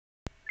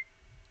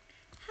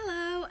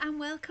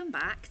welcome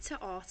back to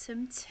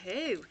Autumn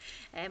 2.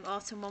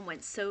 Autumn 1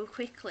 went so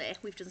quickly,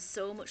 we've done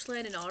so much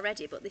learning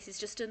already, but this is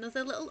just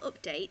another little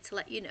update to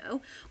let you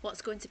know what's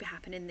going to be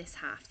happening this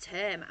half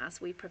term as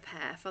we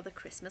prepare for the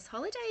Christmas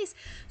holidays.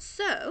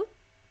 So,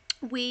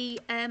 we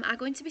are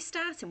going to be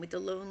starting with The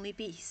Lonely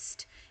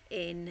Beast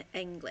in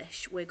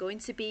English. We're going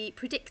to be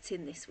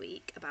predicting this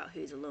week about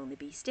who the lonely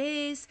beast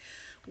is,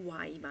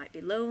 why he might be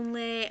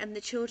lonely, and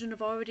the children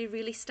have already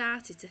really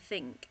started to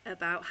think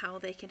about how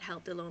they can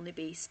help the lonely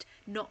beast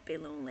not be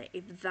lonely.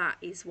 If that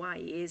is why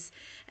he is,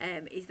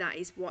 if that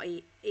is what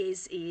he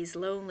is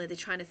lonely, they're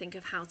trying to think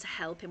of how to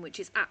help him, which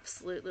is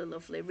absolutely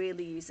lovely,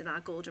 really using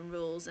our golden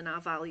rules and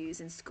our values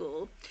in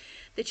school.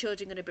 The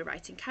children are going to be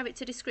writing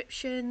character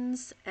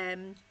descriptions,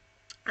 and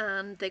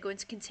they're going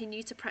to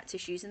continue to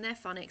practice using their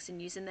phonics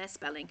and using their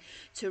spelling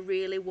to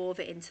really weave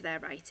it into their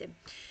writing.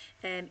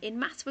 In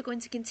maths, we're going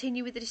to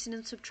continue with addition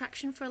and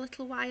subtraction for a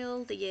little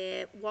while. The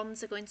year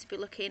 1s are going to be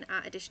looking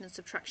at addition and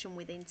subtraction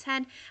within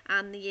 10,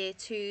 and the year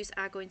 2s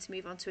are going to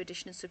move on to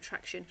addition and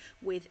subtraction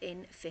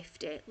within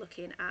 50,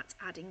 looking at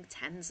adding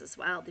 10s as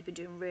well. They've been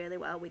doing really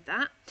well with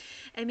that.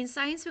 In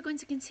science, we're going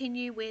to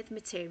continue with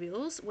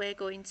materials. We're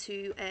going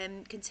to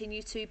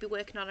continue to be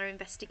working on our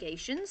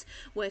investigations,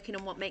 working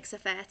on what makes a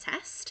fair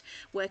test,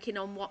 working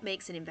on what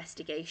makes an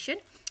investigation,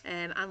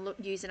 and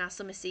using our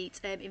summer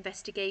seat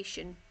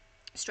investigation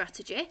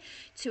strategy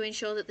to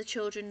ensure that the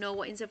children know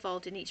what is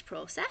involved in each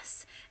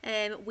process.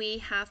 We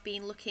have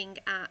been looking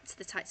at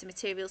the types of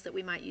materials that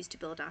we might use to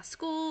build our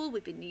school.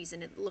 We've been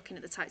looking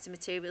at the types of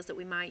materials that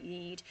we might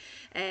need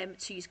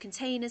to use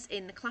containers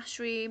in the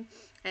classroom,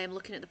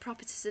 looking at the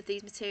properties of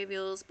these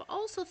materials, but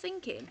also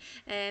thinking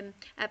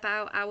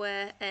about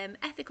our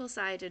ethical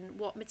side and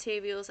what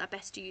materials are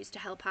best to use to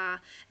help our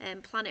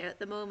planet at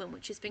the moment,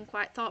 which has been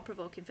quite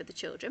thought-provoking for the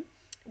children.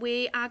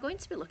 We are going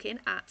to be looking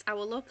at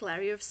our local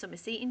area of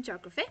Summersea in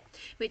geography,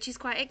 which is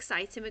quite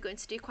exciting. We're going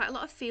to do quite a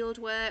lot of field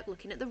work,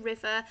 looking at the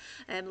river,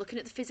 looking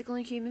at the physical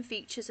and human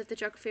features of the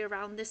geography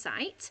around the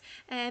site.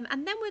 And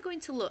then we're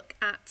going to look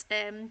at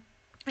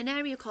an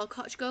area called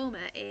Koch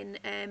Goma in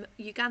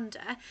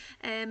Uganda,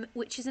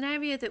 which is an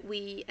area that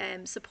we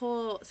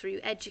support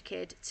through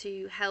Educid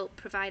to help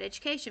provide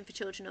education for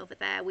children over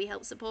there. We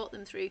help support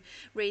them through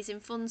raising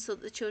funds so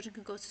that the children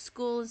can go to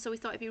school, and so we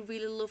thought it'd be a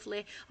really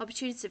lovely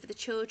opportunity for the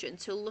children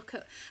to look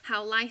at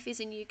how life is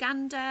in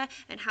Uganda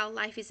and how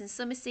life is in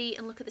Summersea,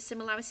 and look at the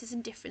similarities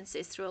and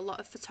differences through a lot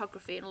of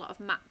photography and a lot of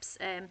maps,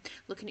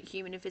 looking at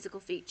human and physical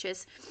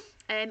features.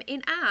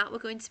 In art, we're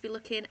going to be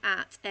looking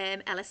at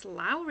Ellis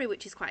Lowry,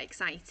 which is quite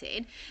exciting.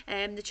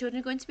 The children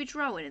are going to be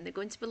drawing, and they're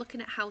going to be looking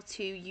at how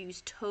to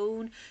use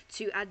tone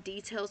to add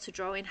detail to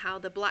drawing, how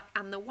the black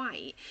and the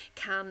white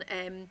can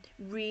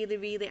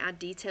really add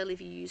detail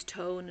if you use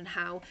tone, and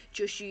how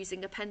just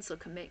using a pencil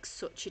can make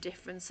such a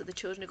difference. So the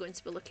children are going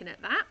to be looking at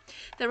that.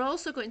 They're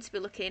also going to be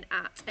looking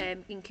at,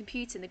 in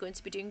computing, they're going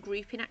to be doing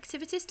grouping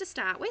activities to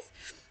start with,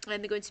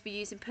 and they're going to be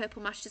using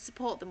Purple Mash to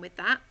support them with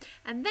that.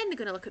 And then they're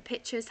going to look at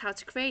pictures, how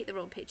to create their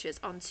own pictures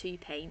onto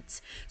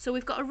paint. So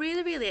we've got a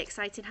really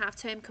exciting half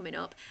term coming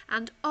up,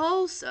 and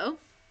also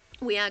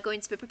we are going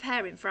to be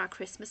preparing for our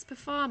Christmas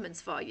performance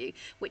for you,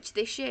 which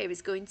this year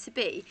is going to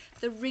be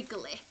the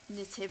Wrigley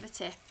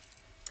Nativity,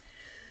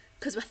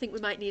 because I think we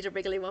might need a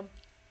Wrigley one.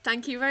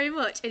 Thank you very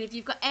much, and if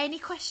you've got any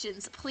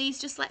questions, please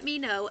just let me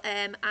know,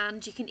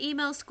 and you can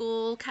email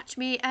school, catch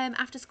me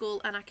after school,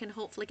 and I can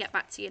hopefully get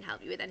back to you and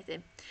help you with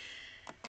anything.